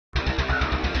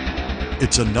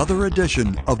It's another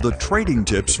edition of the Trading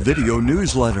Tips video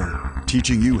newsletter,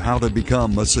 teaching you how to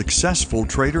become a successful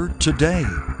trader today.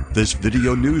 This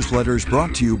video newsletter is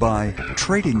brought to you by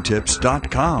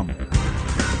TradingTips.com.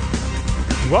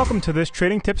 Welcome to this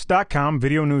TradingTips.com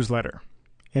video newsletter.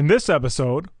 In this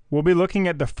episode, we'll be looking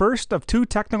at the first of two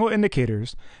technical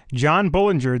indicators John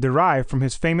Bollinger derived from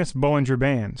his famous Bollinger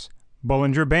Bands,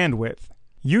 Bollinger BandWidth.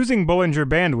 Using Bollinger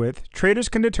BandWidth, traders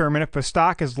can determine if a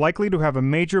stock is likely to have a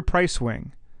major price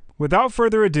swing. Without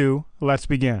further ado, let's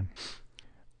begin.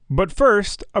 But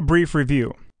first, a brief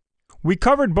review. We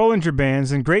covered Bollinger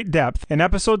Bands in great depth in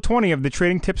episode 20 of the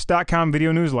TradingTips.com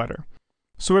video newsletter.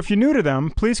 So if you're new to them,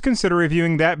 please consider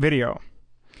reviewing that video.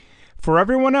 For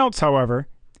everyone else, however,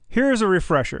 here is a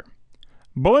refresher.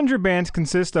 Bollinger Bands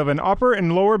consist of an upper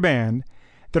and lower band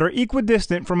that are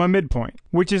equidistant from a midpoint,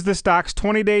 which is the stock's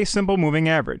 20-day simple moving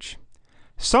average.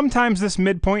 Sometimes this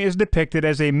midpoint is depicted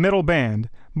as a middle band,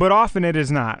 but often it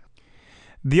is not.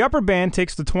 The upper band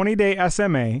takes the 20-day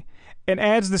SMA and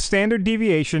adds the standard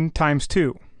deviation times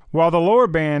 2, while the lower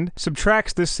band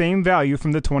subtracts this same value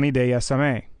from the 20-day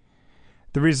SMA.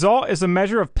 The result is a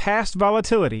measure of past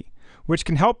volatility, which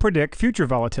can help predict future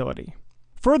volatility.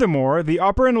 Furthermore, the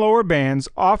upper and lower bands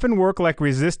often work like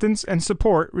resistance and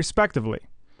support, respectively.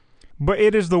 But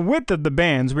it is the width of the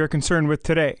bands we are concerned with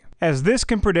today, as this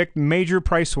can predict major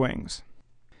price swings.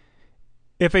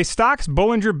 If a stock's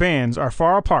Bollinger Bands are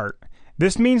far apart,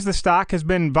 this means the stock has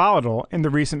been volatile in the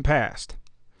recent past.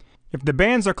 If the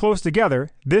bands are close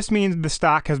together, this means the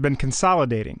stock has been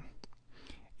consolidating.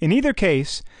 In either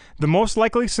case, the most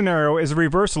likely scenario is a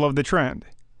reversal of the trend.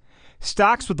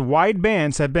 Stocks with wide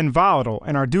bands have been volatile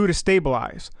and are due to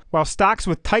stabilize, while stocks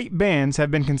with tight bands have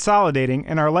been consolidating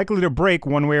and are likely to break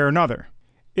one way or another.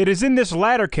 It is in this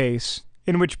latter case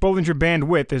in which Bollinger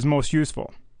BandWidth is most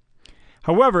useful.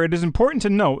 However, it is important to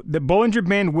note that Bollinger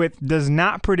BandWidth does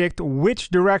not predict which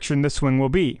direction the swing will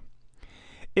be.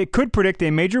 It could predict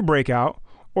a major breakout,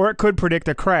 or it could predict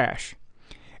a crash.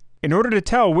 In order to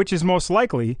tell which is most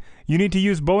likely, you need to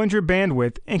use Bollinger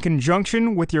BandWidth in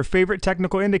conjunction with your favorite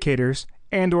technical indicators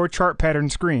and/or chart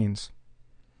pattern screens.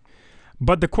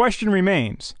 But the question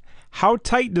remains, how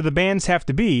tight do the bands have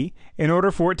to be in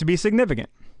order for it to be significant?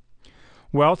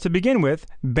 Well, to begin with,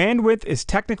 bandwidth is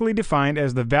technically defined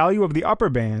as the value of the upper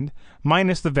band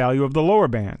minus the value of the lower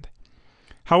band.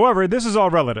 However, this is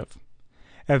all relative.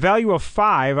 A value of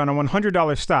 5 on a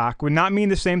 $100 stock would not mean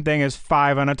the same thing as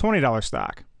 5 on a $20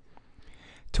 stock.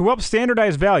 To help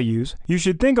standardize values, you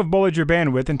should think of Bollinger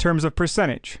BandWidth in terms of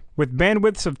percentage, with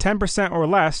bandwidths of 10% or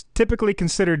less typically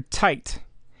considered tight.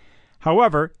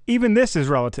 However, even this is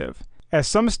relative, as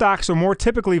some stocks are more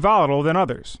typically volatile than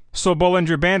others, so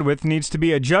Bollinger BandWidth needs to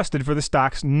be adjusted for the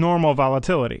stock's normal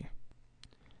volatility.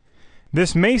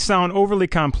 This may sound overly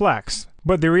complex,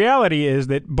 but the reality is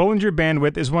that Bollinger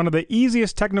BandWidth is one of the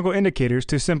easiest technical indicators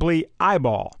to simply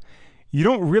eyeball. You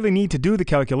don't really need to do the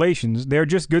calculations, they are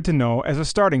just good to know as a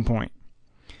starting point.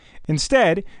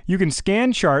 Instead, you can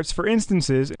scan charts for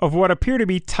instances of what appear to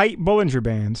be tight Bollinger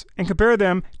Bands and compare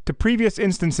them to previous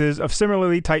instances of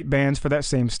similarly tight bands for that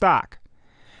same stock.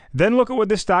 Then look at what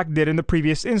the stock did in the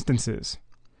previous instances.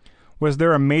 Was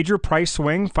there a major price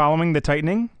swing following the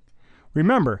tightening?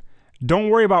 Remember, don't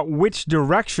worry about which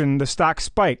direction the stock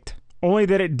spiked, only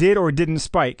that it did or didn't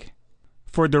spike.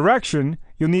 For direction,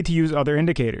 you'll need to use other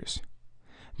indicators.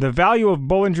 The value of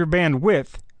Bollinger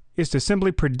BandWidth is to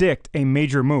simply predict a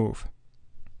major move.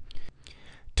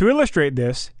 To illustrate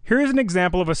this, here is an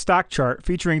example of a stock chart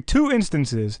featuring two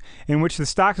instances in which the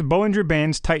stock's Bollinger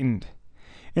Bands tightened.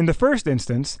 In the first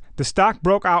instance, the stock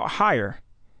broke out higher,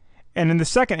 and in the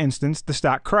second instance, the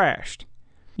stock crashed.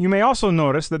 You may also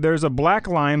notice that there is a black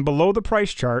line below the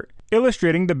price chart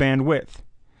illustrating the band width.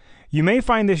 You may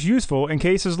find this useful in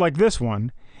cases like this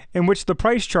one, in which the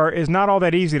price chart is not all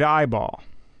that easy to eyeball.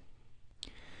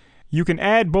 You can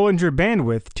add Bollinger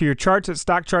BandWidth to your charts at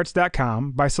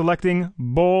stockcharts.com by selecting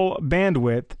Boll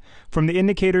Bandwidth from the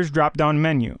Indicators drop-down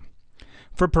menu.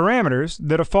 For parameters,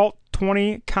 the default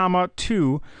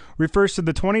 20,2 refers to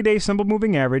the 20-day simple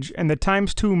moving average and the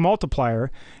times 2 multiplier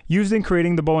used in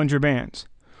creating the Bollinger Bands.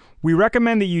 We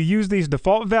recommend that you use these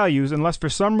default values unless for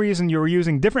some reason you are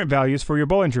using different values for your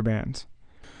Bollinger Bands.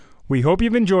 We hope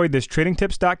you've enjoyed this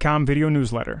TradingTips.com video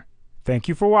newsletter. Thank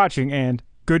you for watching and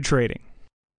good trading.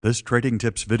 This Trading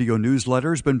Tips video newsletter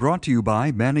has been brought to you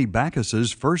by Manny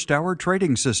Bacchus's First Hour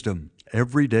Trading System.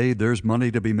 Every day there's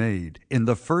money to be made in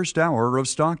the first hour of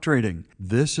stock trading.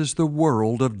 This is the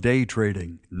world of day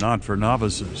trading, not for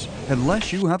novices,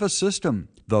 unless you have a system.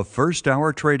 The First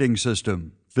Hour Trading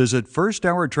System. Visit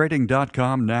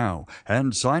firsthourtrading.com now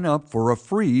and sign up for a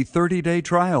free 30-day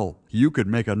trial. You could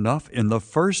make enough in the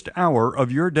first hour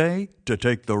of your day to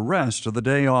take the rest of the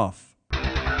day off.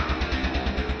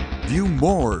 View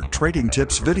more Trading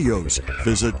Tips videos.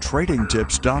 Visit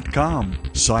tradingtips.com.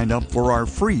 Sign up for our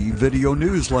free video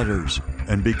newsletters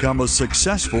and become a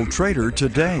successful trader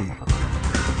today.